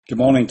Good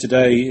morning.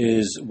 Today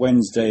is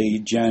Wednesday,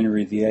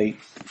 January the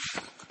 8th,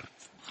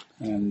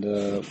 and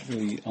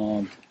we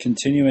are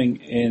continuing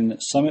in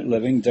Summit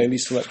Living, daily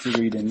selected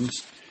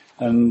readings.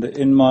 And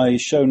in my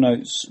show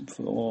notes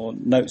for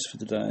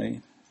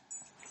today,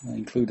 I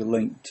include a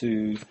link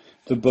to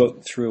the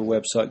book through a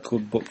website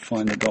called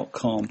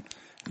bookfinder.com.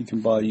 You can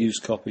buy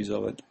used copies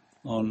of it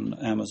on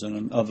Amazon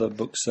and other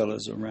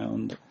booksellers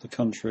around the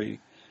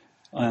country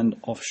and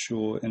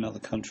offshore in other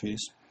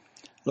countries.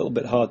 A little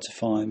bit hard to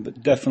find,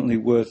 but definitely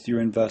worth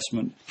your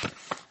investment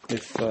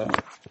if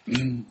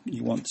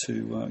you want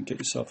to get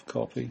yourself a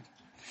copy.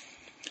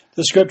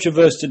 The scripture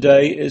verse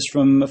today is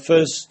from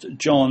 1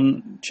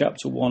 John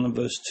chapter 1 and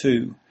verse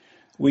 2.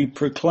 We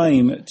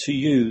proclaim to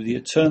you the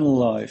eternal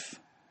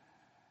life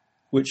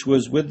which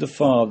was with the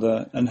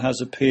Father and has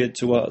appeared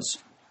to us.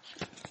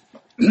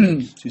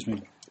 Excuse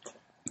me.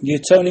 The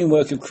atoning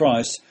work of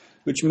Christ,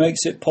 which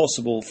makes it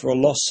possible for a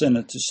lost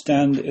sinner to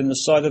stand in the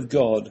sight of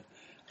God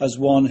as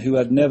one who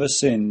had never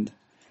sinned,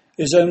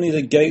 is only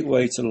the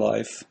gateway to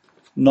life,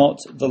 not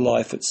the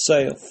life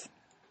itself.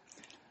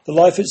 The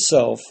life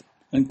itself,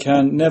 and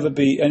can never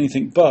be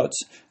anything but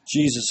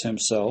Jesus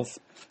himself,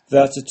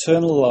 that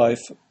eternal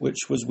life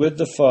which was with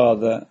the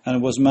Father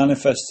and was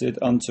manifested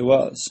unto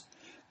us,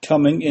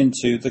 coming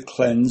into the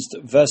cleansed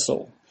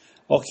vessel,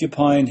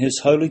 occupying his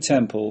holy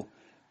temple,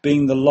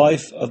 being the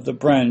life of the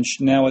branch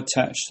now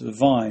attached to the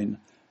vine,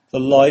 the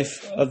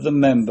life of the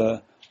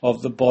member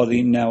of the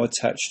body now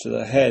attached to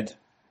the head.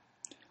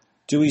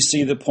 Do we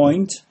see the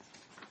point?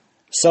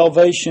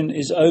 Salvation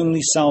is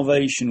only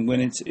salvation when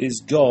it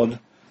is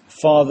God,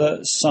 Father,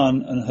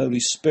 Son, and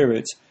Holy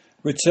Spirit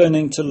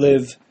returning to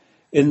live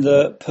in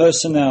the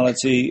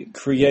personality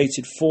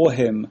created for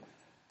him,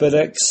 but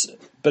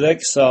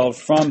exiled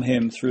from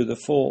him through the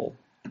fall.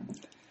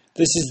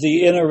 This is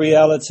the inner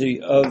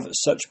reality of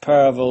such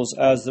parables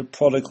as the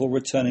prodigal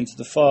returning to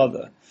the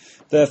Father.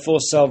 Therefore,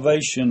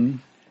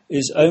 salvation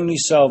is only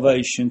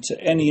salvation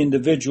to any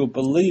individual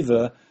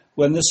believer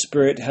when the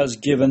Spirit has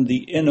given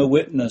the inner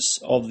witness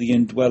of the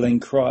indwelling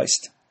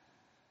Christ.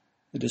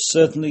 It is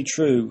certainly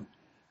true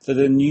that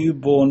a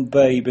newborn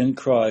babe in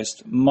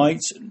Christ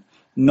might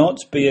not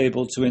be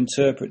able to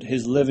interpret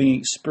his living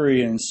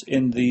experience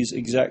in these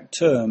exact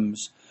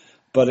terms,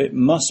 but it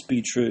must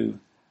be true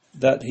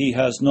that he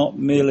has not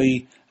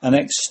merely an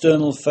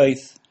external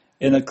faith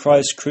in a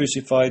Christ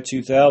crucified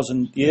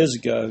 2,000 years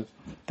ago,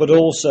 but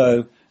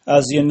also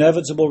as the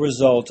inevitable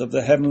result of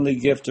the heavenly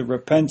gift of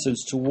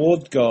repentance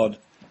toward God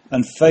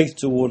and faith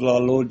toward our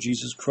Lord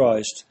Jesus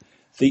Christ,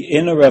 the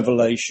inner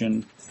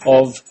revelation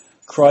of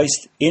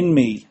Christ in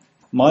me,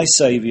 my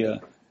Saviour,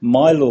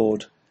 my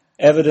Lord,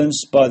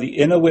 evidenced by the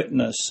inner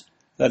witness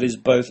that is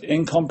both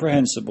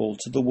incomprehensible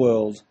to the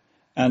world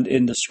and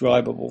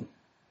indescribable.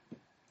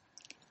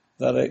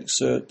 That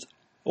excerpt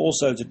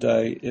also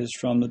today is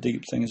from The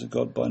Deep Things of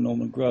God by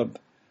Norman Grubb,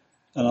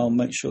 and I'll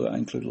make sure that I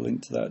include a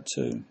link to that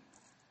too.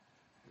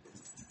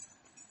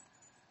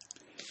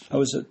 I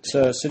was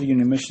at City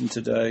Union Mission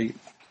today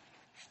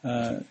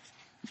in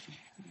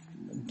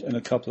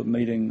a couple of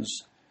meetings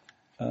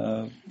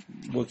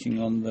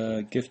working on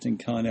the Gift in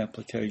Kind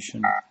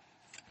application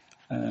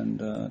and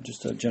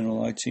just a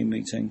general IT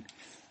meeting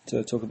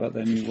to talk about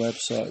their new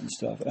website and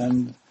stuff.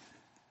 And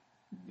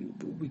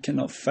we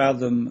cannot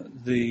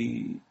fathom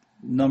the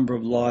number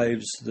of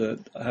lives that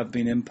have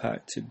been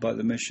impacted by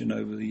the mission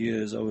over the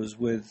years. I was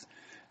with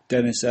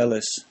Dennis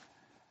Ellis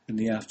in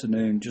the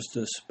afternoon, just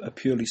a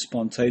purely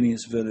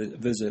spontaneous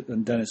visit,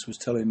 and Dennis was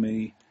telling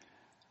me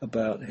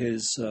about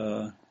his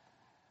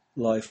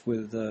life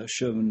with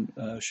Sherman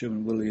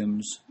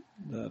Williams,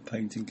 the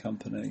painting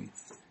company,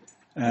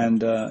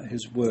 and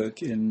his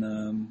work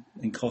in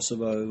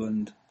Kosovo,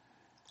 and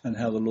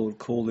how the Lord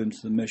called him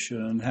to the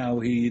mission, and how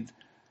he'd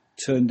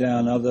turned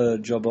down other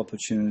job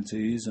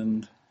opportunities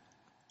and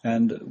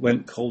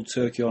went cold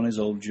turkey on his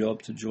old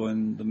job to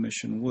join the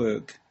mission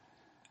work.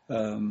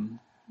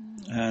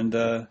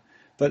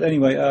 But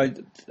anyway,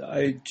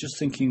 I just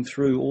thinking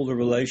through all the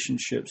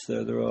relationships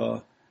there. There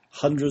are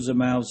hundreds of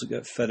mouths that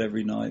get fed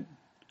every night,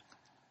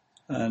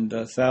 and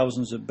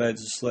thousands of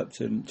beds are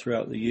slept in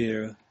throughout the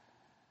year,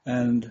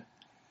 and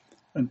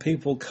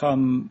people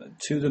come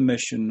to the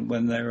mission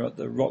when they're at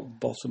the rock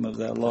bottom of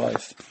their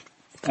life.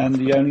 And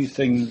the only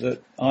thing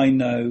that I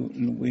know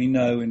and we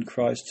know in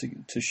Christ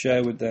to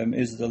share with them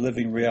is the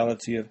living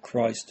reality of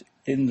Christ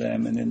in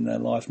them and in their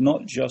life.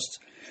 Not just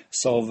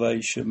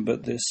salvation,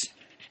 but this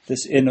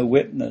inner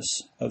witness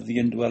of the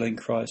indwelling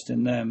Christ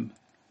in them.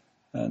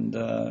 And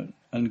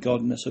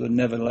God sort of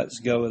never lets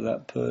go of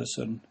that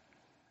person.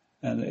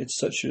 And it's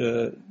such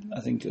a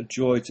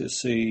joy to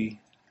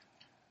see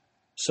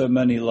so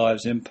many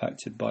lives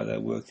impacted by their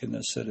work in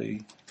the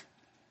city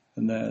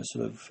and their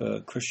sort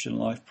of Christian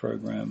life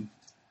program.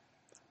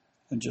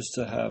 And just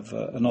to have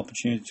an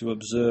opportunity to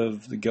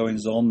observe the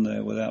goings on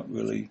there without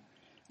really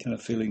kind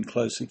of feeling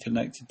closely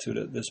connected to it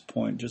at this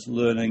point, just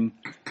learning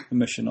the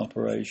mission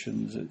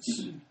operations.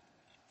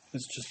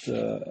 It's just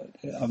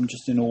I'm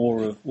just in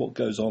awe of what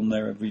goes on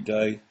there every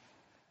day,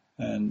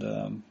 and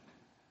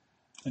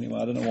Anyway,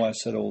 I don't know why I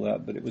said all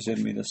that, but it was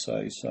in me to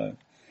say. So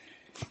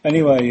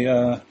anyway,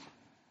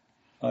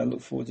 I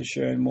look forward to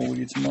sharing more with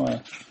you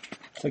tomorrow.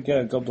 Take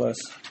care. God bless.